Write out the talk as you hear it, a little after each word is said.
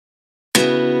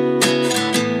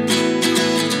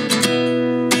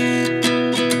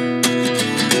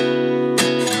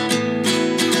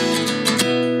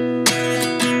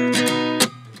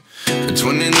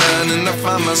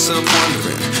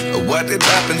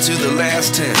to the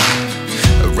last 10.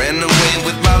 I ran away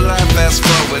with my life, fast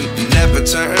forward, never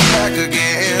turn back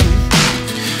again.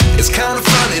 It's kind of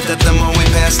funny that the more we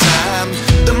pass time,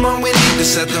 the more we need to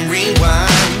set the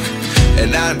rewind.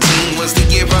 And 19 was the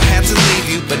year I had to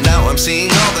leave you, but now I'm seeing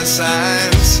all the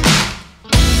signs.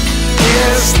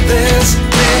 Is this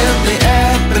really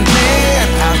happening?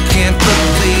 I can't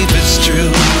believe it's true.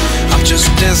 I'm just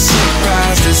as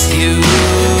surprised as you.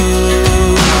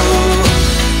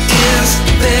 Is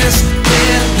this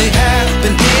really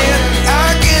happening?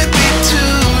 I can't be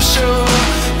too sure,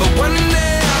 but one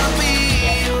day I'll be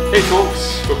yours. Hey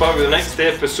folks, we're back with the next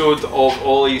episode of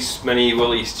Olly's mini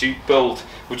Willys Jeep build.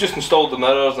 We've just installed the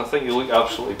mirrors and I think they look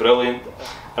absolutely brilliant.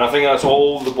 And I think that's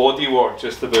all the body work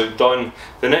just about done.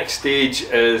 The next stage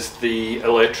is the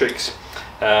electrics.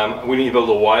 We need to build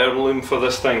a wire loom for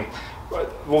this thing.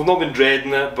 We've not been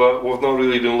dreading it, but we've not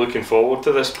really been looking forward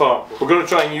to this part. We're going to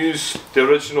try and use the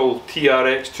original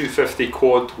TRX 250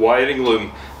 quad wiring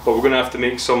loom, but we're going to have to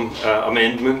make some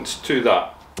amendments to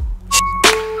that.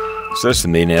 So this is the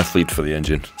main earth lead for the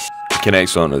engine. It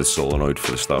connects onto the solenoid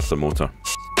for the starter motor.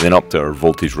 Then up to our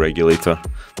voltage regulator.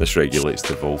 This regulates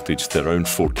the voltage to around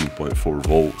 14.4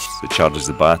 volts. It charges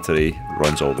the battery,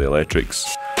 runs all the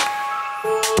electrics.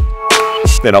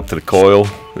 Then up to the coil,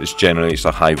 which generates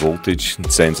a high voltage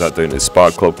and sends that down to the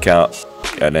spark plug cap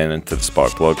and then into the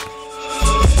spark plug.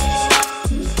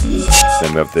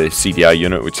 Then we have the CDI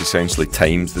unit, which essentially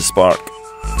times the spark.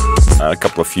 And a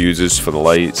couple of fuses for the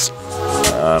lights.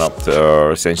 And up to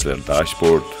our, essentially our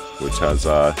dashboard, which has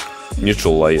a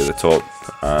neutral light at the top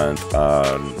and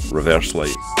a reverse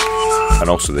light, and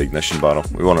also the ignition barrel.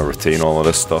 We want to retain all of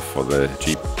this stuff for the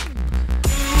Jeep.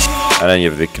 And then you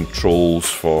have the controls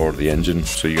for the engine,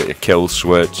 so you got your kill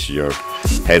switch, your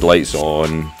headlights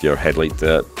on, your headlight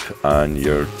dip and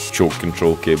your choke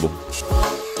control cable.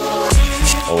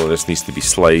 All of this needs to be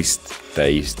sliced,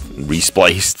 diced and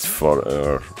respliced for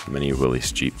our mini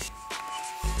Willys Jeep.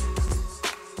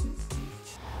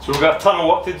 So we've got a ton of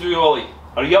work to do, Olly.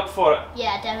 Are you up for it?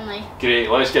 Yeah, definitely. Great,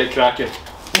 let's get cracking.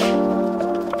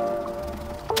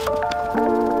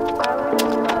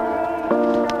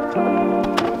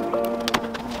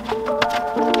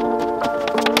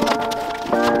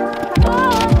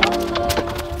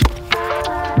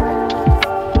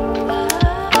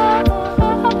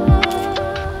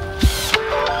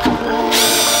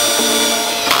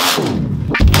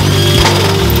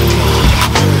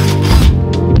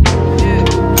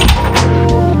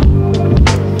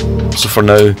 So for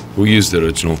now, we'll use the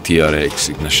original TRX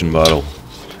ignition barrel.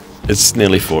 It's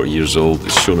nearly 40 years old,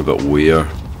 it's shown a bit wear,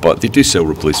 but they do sell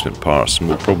replacement parts and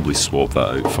we'll probably swap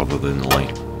that out further down the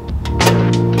line.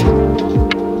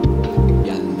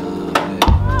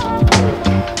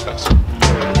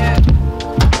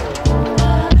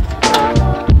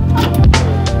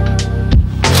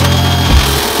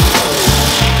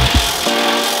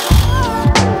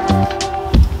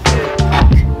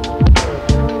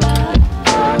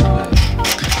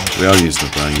 We are using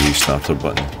a brand new starter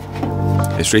button.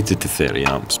 It's rated to 30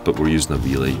 amps, but we're using a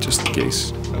relay just in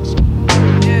case.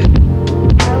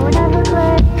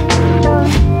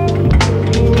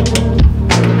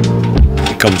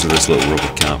 It comes with this little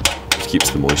rubber cap, which keeps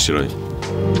the moisture out.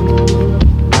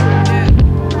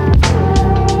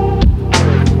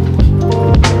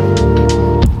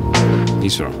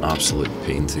 These are an absolute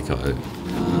pain to cut out.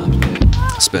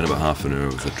 I spent about half an hour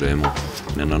with a Dremel,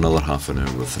 and then another half an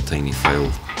hour with a tiny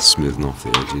file, smoothing off the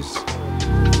edges.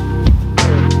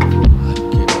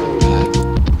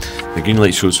 The green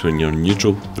light shows when you're in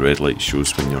neutral, the red light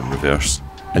shows when you're in reverse,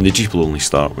 and the Jeep will only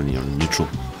start when you're in neutral.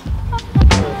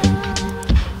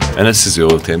 And this is the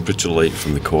oil temperature light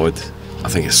from the quad. I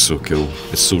think it's so cool,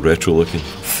 it's so retro looking,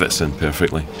 fits in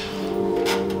perfectly.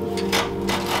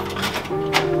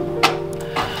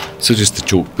 So just the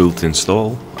choke bolt to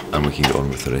install, and we can get on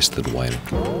with the rest of the wiring.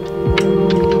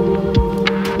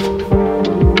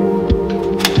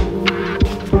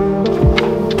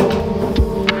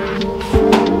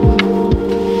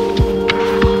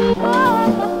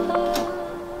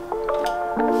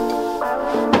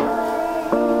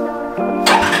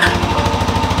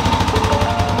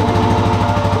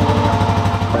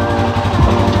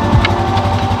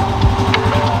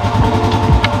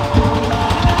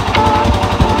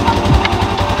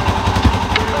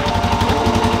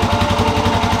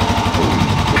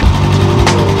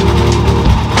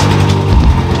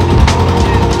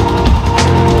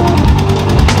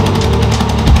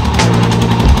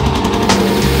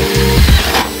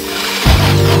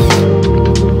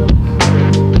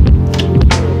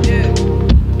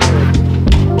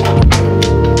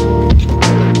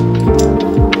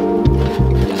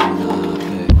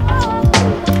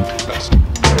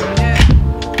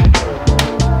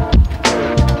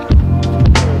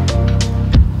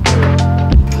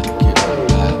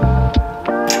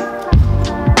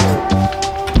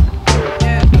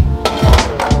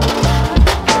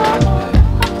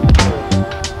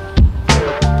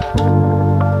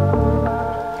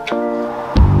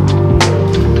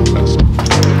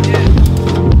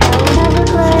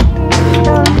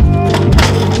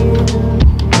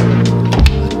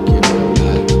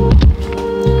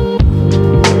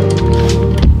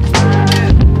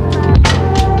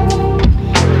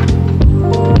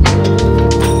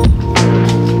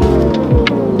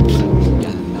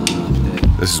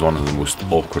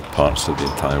 awkward parts of the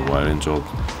entire wiring job.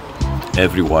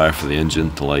 Every wire for the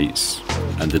engine, the lights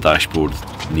and the dashboard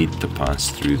need to pass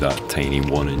through that tiny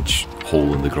 1-inch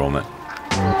hole in the grommet.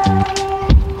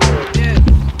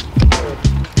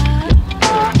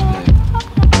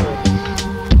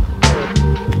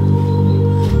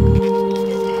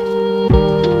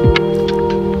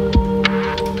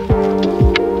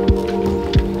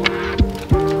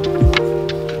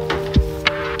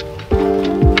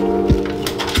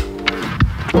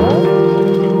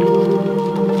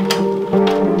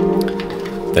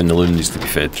 Then the loom needs to be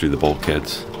fed through the bulkhead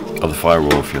of the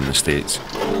firewall if you're in the States.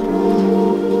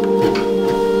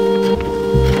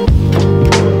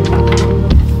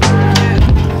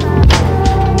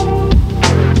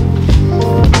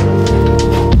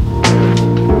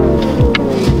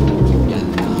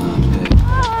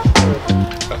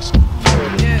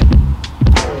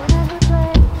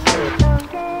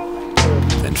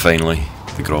 Then finally,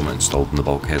 the grommet installed in the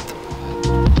bulkhead.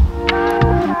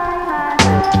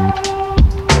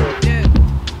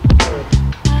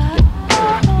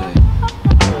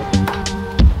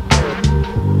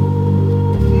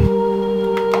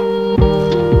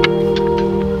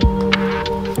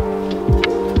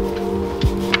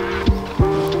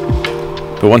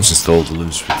 But once installed, the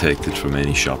loom's protected from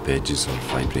any sharp edges or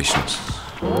vibrations.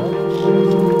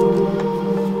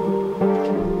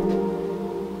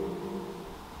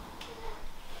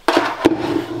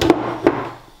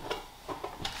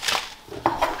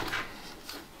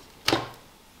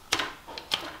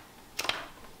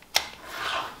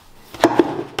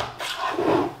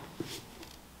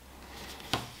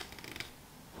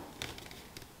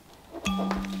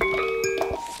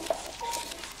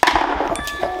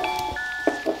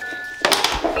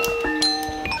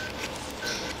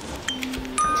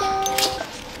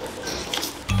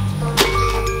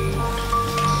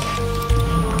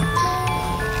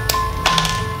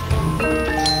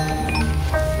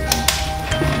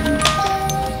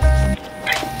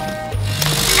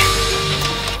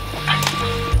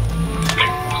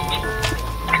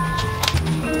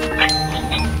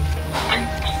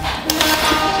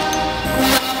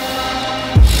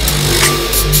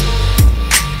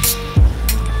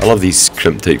 I love these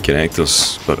crimp type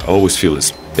connectors, but I always feel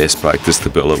it's best practice to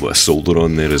put a little bit of solder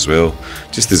on there as well,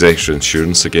 just as extra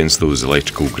insurance against those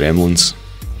electrical gremlins.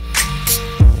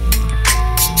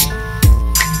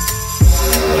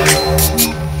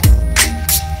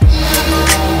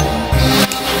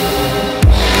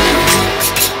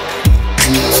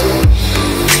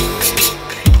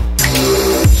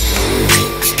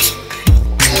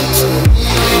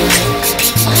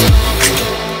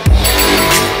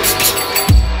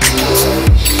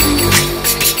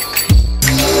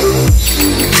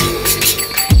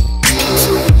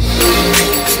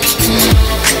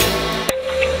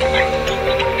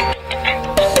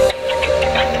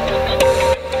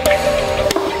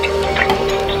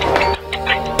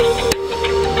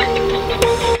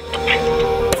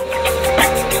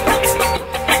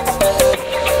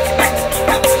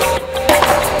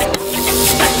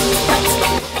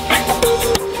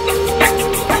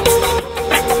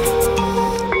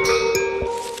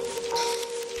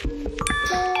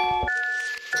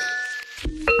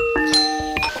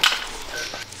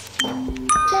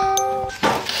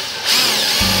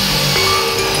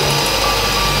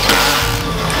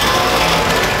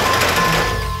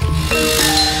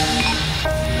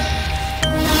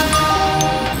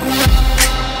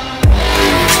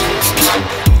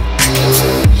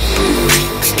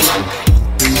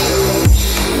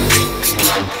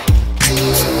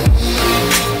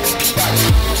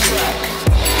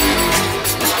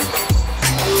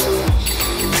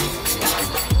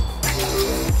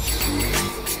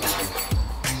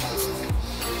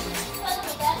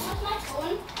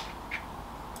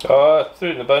 Threw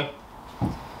it in the bin.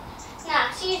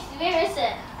 Nah, seriously, where is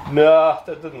it? Nah,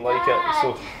 I didn't like it,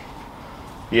 so...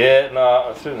 Yeah,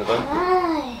 nah, I threw it in the bin.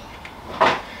 Why?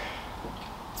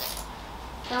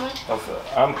 Tell me. I've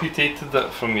amputated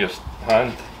it from your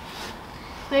hand.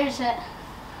 Where is it?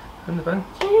 In the bin.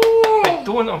 Yay. I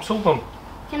don't, I'm sold them.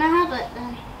 Can I have it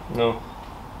then? No.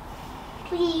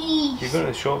 Please. You're going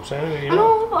to the shops anyway, you I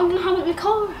know? know, but I'm going to have it in my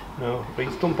car. No,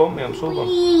 right, don't bump me, I'm sold them.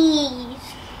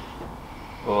 Please.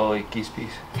 Oh, I like geese peas.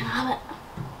 Can I have it?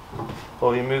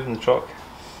 Oh, you're moving the truck.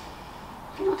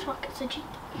 It's not a truck, it's a Jeep.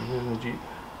 You're moving the Jeep.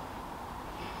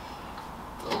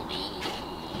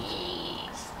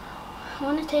 Please. I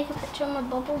want to take a picture of my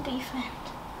bumblebee friend.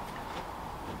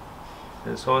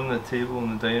 It's on the table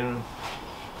in the dining room,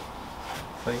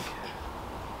 I think.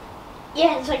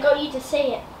 Yes, I got you to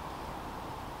say it.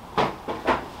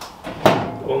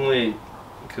 Only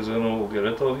because I know we'll get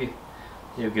rid of you.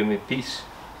 You'll give me peace.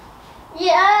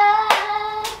 Yeah.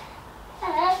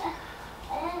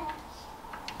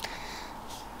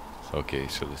 Okay,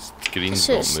 so the screen's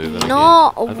So not it's moving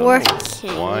not again. I don't know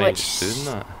working, why which it's doing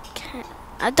that?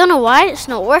 I don't know why it's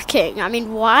not working. I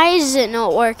mean, why is it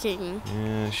not working?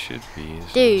 Yeah, it should be.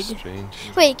 It's Dude. so strange.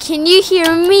 Wait, can you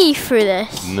hear me through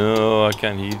this? No, I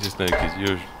can't hear you just now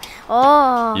because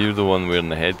Oh, you're the one wearing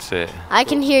the headset. I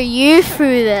can hear you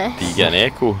through this. Do you get an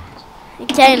echo?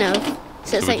 Kind of.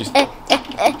 So it's we like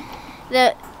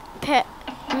just-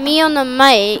 me on the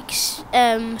mic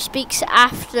speaks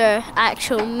after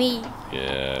actual me.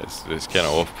 Yeah, it's kind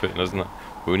of off-putting, isn't it?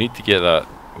 But we need to get that.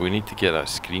 We need to get that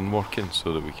screen working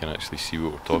so that we can actually see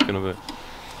what we're talking about.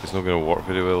 It's not going to work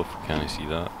very well if we can't see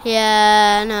that.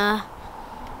 Yeah, nah.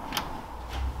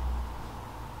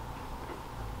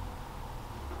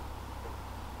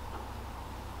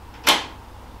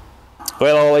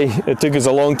 Well, Ollie, it took us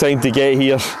a long time to get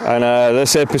here, and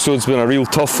this episode's been a real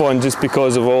tough one just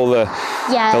because of all the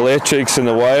electrics and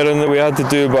the wiring that we had to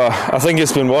do, but I think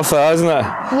it's been worth it, hasn't it?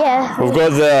 Yeah. We've got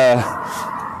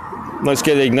the... Let's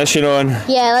get the ignition on.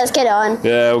 Yeah, let's get it on.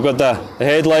 Yeah, we've got the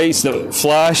headlights, the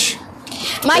flash.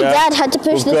 My Yeah. dad had to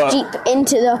push We've this got- Jeep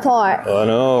into the park. I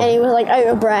know. And he was like out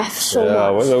of breath so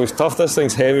Yeah, much. well, it was tough. This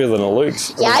thing's heavier than it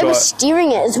looks. Yeah, I We've was got-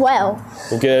 steering it as well.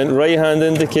 We've got right hand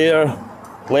indicator,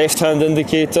 left hand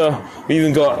indicator. We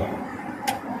even got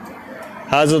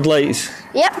hazard lights.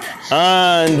 Yep.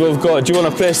 And we've got, do you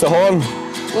want to press the horn?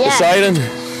 The Yeah. siren?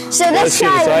 So Let's this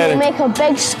hear the siren will siren. make a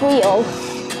big squeal.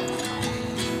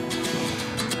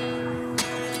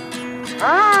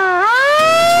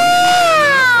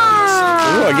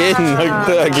 Oh, again,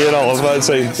 do it again, all of that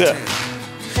sound. Yeah.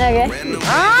 Okay.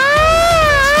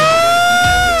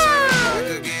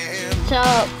 So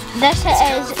this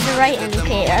is the right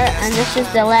indicator, and this is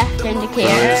the left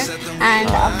indicator, and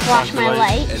I'll flash my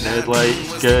lights.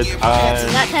 Headlights, good. So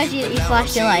that tells you that you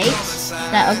flash your lights.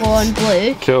 That'll go on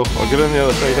blue. Cool. I'll get on the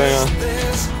other side, hang on.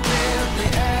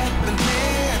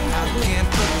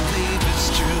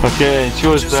 Okay, it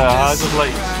shows the hazard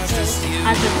lights.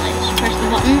 Hazard lights. Press the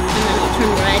button, and then it'll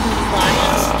turn red and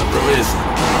flash.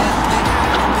 Brilliant.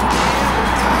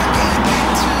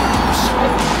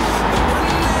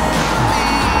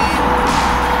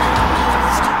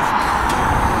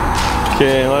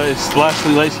 Okay,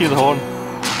 let's hear the horn.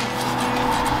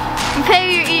 Prepare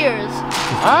your ears.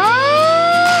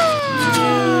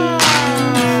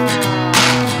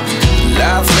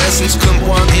 Life lessons come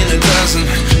one in a dozen.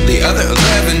 The other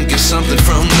 11 give something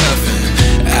from nothing.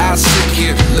 I sit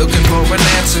here looking for an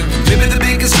answer. Maybe the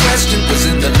biggest question was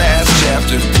in the last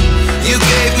chapter. You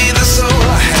gave me the soul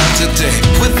I have today.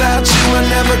 Without you I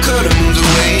never could have moved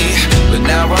away. But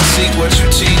now I see what you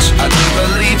teach. I do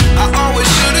believe I always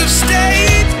should have stayed.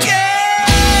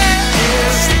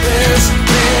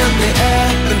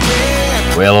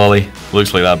 Well, Ollie,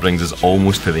 looks like that brings us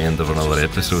almost to the end of another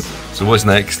episode. So what's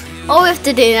next? All we have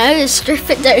to do now is strip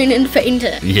it down and paint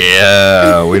it.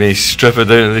 Yeah, we need to strip it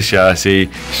down to the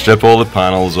chassis, strip all the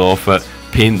panels off it,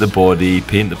 paint the body,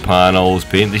 paint the panels,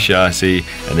 paint the chassis,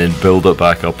 and then build it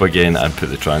back up again and put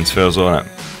the transfers on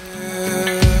it.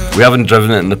 We haven't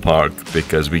driven it in the park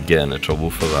because we get into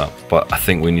trouble for that, but I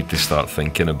think we need to start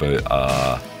thinking about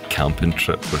a camping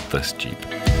trip with this Jeep.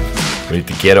 We need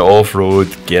to get it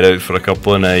off-road, get out for a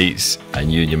couple of nights,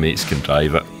 and you and your mates can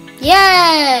drive it.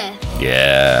 Yeah!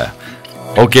 Yeah.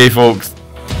 Okay, folks,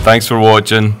 thanks for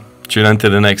watching. Tune in to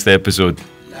the next episode.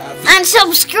 And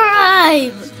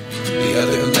subscribe! The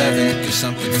other 11 give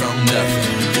something from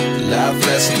nothing. Life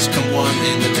lessons come one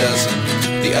in a dozen.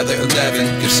 The other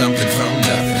 11 give something from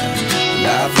nothing.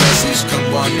 Life lessons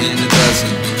come one in a dozen.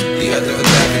 The other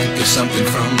 11 give something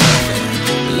from nothing.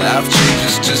 Life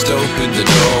changes, just open the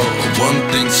door. One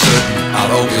thing's certain,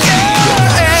 I'll always be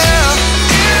yours.